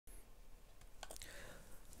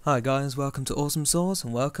Hi guys, welcome to AwesomeSource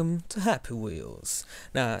and welcome to Happy Wheels.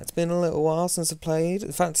 Now, it's been a little while since I've played.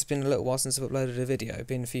 In fact, it's been a little while since I've uploaded a video. It's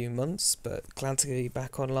been a few months, but glad to be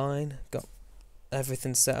back online. Got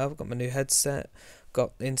everything set up, got my new headset,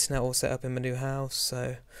 got the internet all set up in my new house,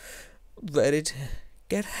 so ready to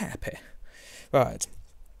get happy. Right,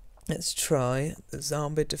 let's try the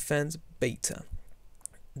Zombie Defense Beta.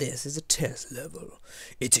 This is a test level.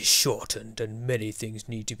 It is shortened and many things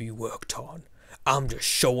need to be worked on. I'm just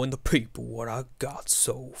showing the people what I got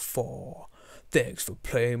so far. Thanks for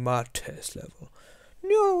playing my test level.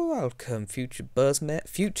 You're welcome, future busman.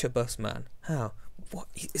 How? What?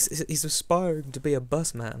 He's aspiring to be a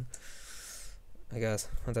busman. I guess.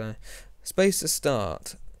 I don't know. Space to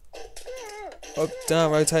start. Up,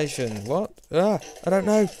 down, rotation. What? I don't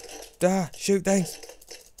know. Shoot things.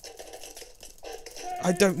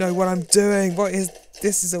 I don't know what I'm doing. What is...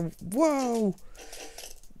 This is a... Whoa!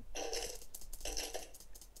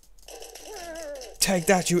 Take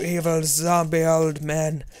that, you evil zombie old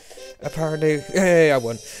man. Apparently, hey, I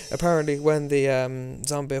won. Apparently, when the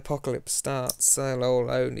zombie apocalypse starts, they'll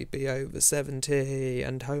all only be over 70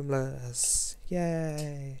 and homeless.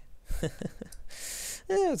 Yay. Yeah,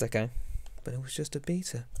 it was okay. But it was just a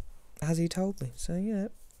beta, as he told me. So, yeah,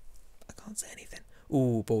 I can't say anything.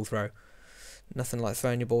 Ooh, ball throw. Nothing like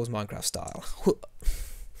throwing your balls Minecraft style.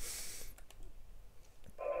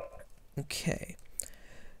 Okay.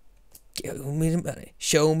 Show me the money.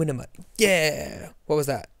 Show me the money. Yeah! What was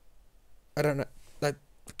that? I don't know. Like,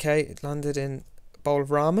 okay, it landed in a bowl of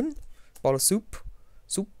ramen. Bowl of soup.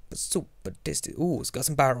 Soup. But this... Ooh, it's got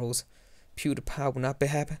some barrels. PewDiePie will not be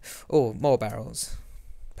happy. Oh, more barrels.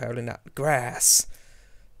 Apparently not. Grass.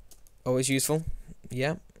 Always useful.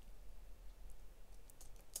 Yeah.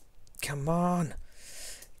 Come on.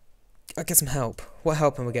 I'll get some help. What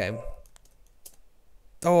help am I getting?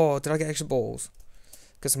 Oh, did I get extra balls?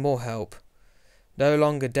 Get some more help. No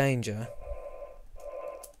longer danger.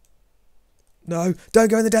 No,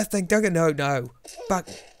 don't go in the death thing. Don't get... No. Back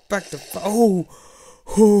to... Oh.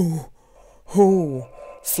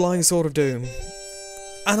 Flying Sword of Doom.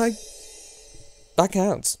 And that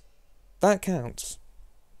counts.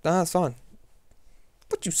 That's fine.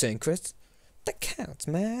 What you saying, Chris? That counts,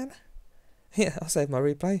 man. Yeah, I'll save my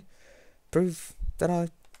replay. Prove that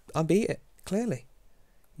I beat it, clearly.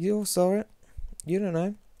 You all saw it. You don't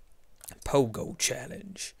know. Pogo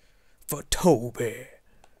challenge for Toby.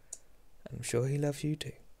 I'm sure he loves you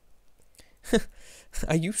too.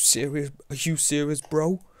 Are you serious?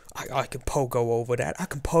 Bro? I can pogo over that. I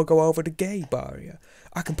can pogo over the gay barrier.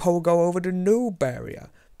 I can pogo over the noob barrier.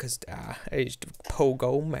 Cause he's the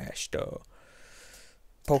pogo master.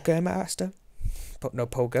 Poke master? No,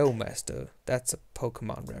 pogo master. That's a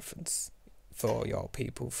Pokemon reference for y'all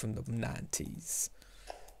people from the 90s.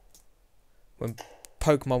 When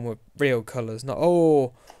Pokemon were real colours, not...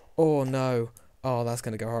 Oh no. Oh, that's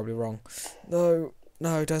going to go horribly wrong. No,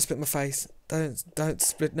 don't split my face. Don't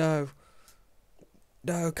split, no.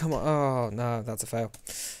 No, come on. Oh, no, that's a fail.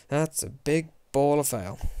 That's a big ball of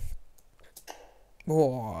fail.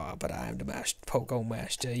 Oh, but I'm the Pokemon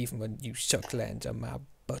master, even when you suck land on my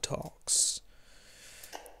buttocks.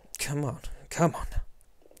 Come on.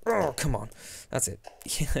 Oh, come on. That's it.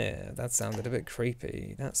 Yeah, that sounded a bit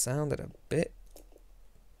creepy. That sounded a bit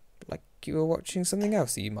like you were watching something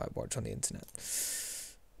else that you might watch on the internet.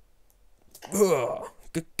 Ugh,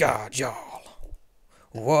 good God, y'all.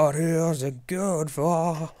 What is it good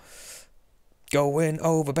for? Going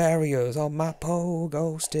over barriers on my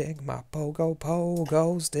pogo stick. My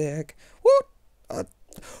pogo stick. What?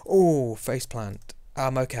 Oh, faceplant.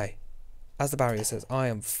 I'm okay. As the barrier says, I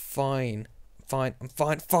am fine. I'm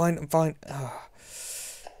fine.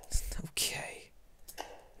 Okay.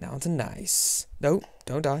 Now to nice. No,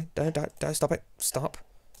 don't die. Don't stop it. Stop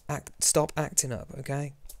acting up,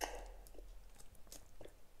 okay?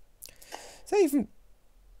 Is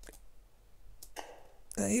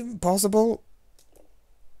that even possible?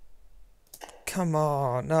 Come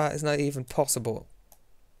on. No, it's not even possible.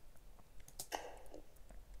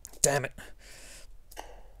 Damn it.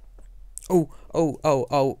 Oh,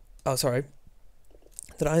 sorry.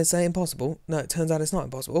 Did I say impossible? No, it turns out it's not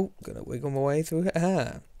impossible. Oh, gonna wiggle my way through it.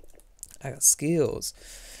 I got skills.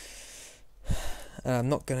 I'm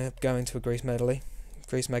not gonna go into a Grease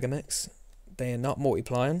Mega Mix. They are not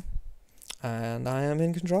multiplying. And I am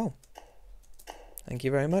in control. Thank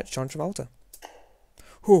you very much, John Travolta.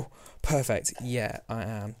 Oh, perfect. Yeah, I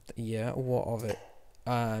am. Yeah, what of it?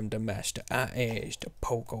 I'm the master. I am the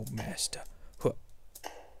Pogo master.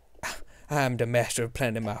 I'm the master of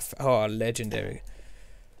planting my... Oh, legendary.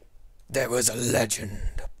 There was a legend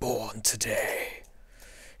born today.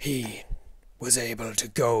 He was able to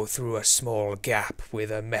go through a small gap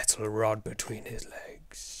with a metal rod between his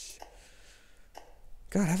legs.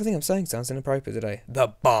 God, everything I'm saying sounds inappropriate today. The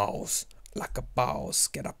balls. Like a balls.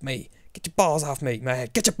 Get up me. Get your balls off me, man.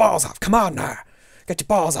 Get your balls off. Come on now. Get your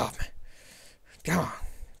balls off me. Come on.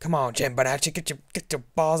 Come on, Jim Bonacci. Get your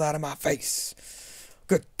balls out of my face.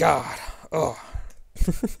 Good God. Oh.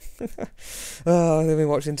 Oh, I've been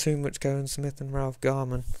watching too much Kevin Smith and Ralph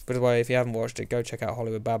Garman. By the way, if you haven't watched it, go check out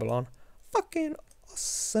Hollywood Babylon. Fucking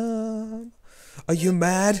awesome. Are you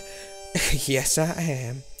mad? Yes, I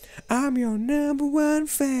am. I'm your #1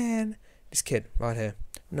 fan. This kid right here,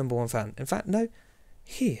 #1 fan. In fact, no,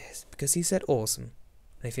 he is, because he said awesome.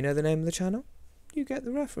 And if you know the name of the channel, you get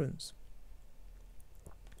the reference.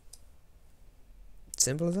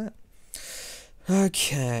 Simple as that.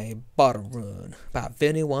 Okay, bottle run about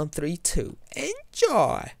Vinny 132.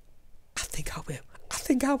 Enjoy. I think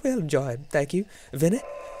I will enjoy it. Thank you, Vinny.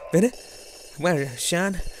 Well,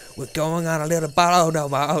 Sean, we're going on a little bottle. Oh no,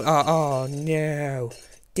 oh no,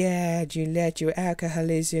 Dad, you let your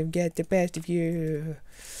alcoholism get the best of you.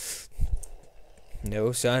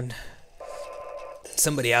 No, son.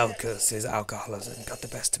 Somebody else's alcoholism got the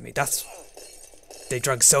best of me. They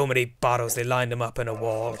drank so many bottles, they lined them up in a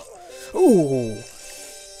wall. Ooh!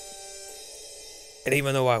 And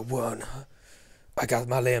even though I won, I got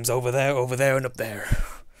my limbs over there, and up there.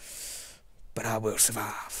 But I will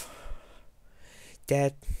survive.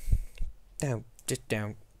 Dad, just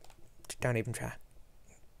don't even try.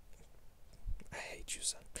 I hate you,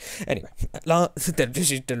 son. Anyway,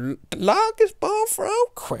 this is the longest ball throw?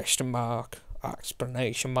 Question mark.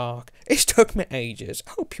 Explanation mark. It's took me ages.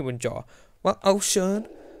 Hope you enjoy. Well, oh son,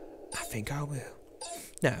 I think I will.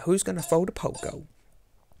 Now, who's going to throw the pogo?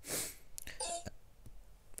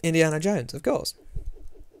 Indiana Jones, of course.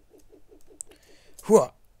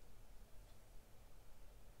 What?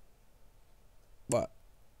 What?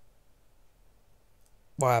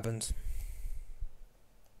 What happens?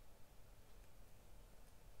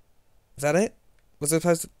 Is that it? Was it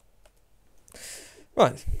supposed to...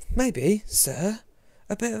 Right, maybe, sir,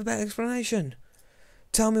 a bit of a better explanation.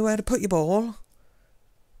 Tell me where to put your ball.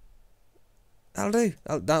 That'll do.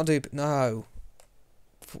 That'll do. But no.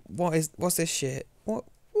 What's this shit? What?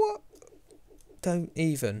 Don't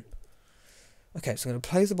even. Okay, so I'm going to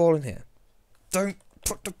place the ball in here. Don't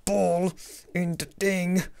put the ball in the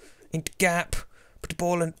thing. In the gap. Put the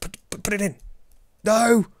ball in. Put it in.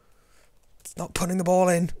 No! It's not putting the ball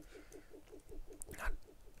in.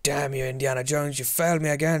 Damn you, Indiana Jones, you failed me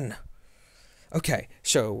again. Okay,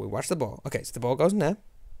 so we watch the ball. Okay, so the ball goes in there.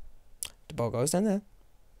 The ball goes down there.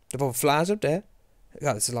 The ball flies up there.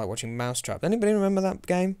 God, this is like watching Mousetrap. Anybody remember that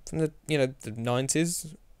game from the, the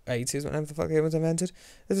 90s, 80s, whatever the fuck it was invented?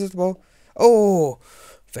 This is the ball. Oh,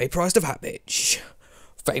 vaporized a fat bitch.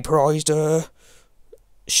 Vaporized her.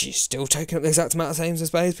 She's still taking up the exact amount of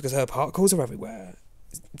space because her particles are everywhere.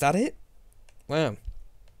 Is that it? Wow.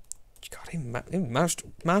 God, even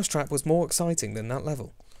Mousetrap was more exciting than that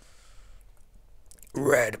level.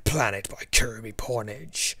 Red Planet by Kirby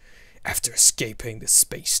Pornage. After escaping the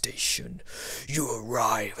space station, you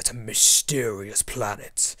arrive at a mysterious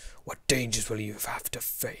planet. What dangers will you have to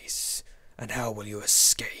face? And how will you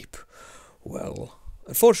escape? Well,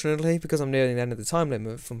 unfortunately, because I'm nearing the end of the time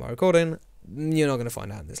limit for my recording, you're not going to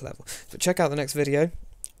find out in this level. But check out the next video.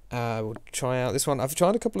 We'll try out this one. I've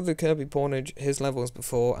tried a couple of the Kirby Pornage, his levels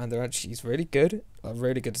before, and he's really good. A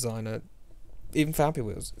really good designer. Even for Happy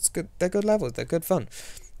Wheels. It's good. They're good levels. They're good fun.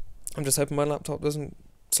 I'm just hoping my laptop doesn't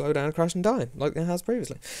slow down, crash and die like it has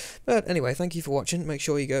previously. But anyway, thank you for watching. Make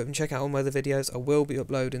sure you go and check out all my other videos. I will be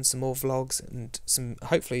uploading some more vlogs and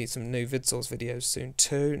hopefully some new VidSource videos soon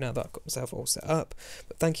too, now that I've got myself all set up.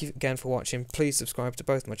 But thank you again for watching. Please subscribe to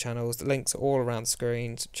both my channels. The links are all around the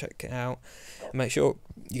screen, so check it out. And make sure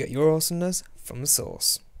you get your awesomeness from the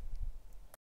source.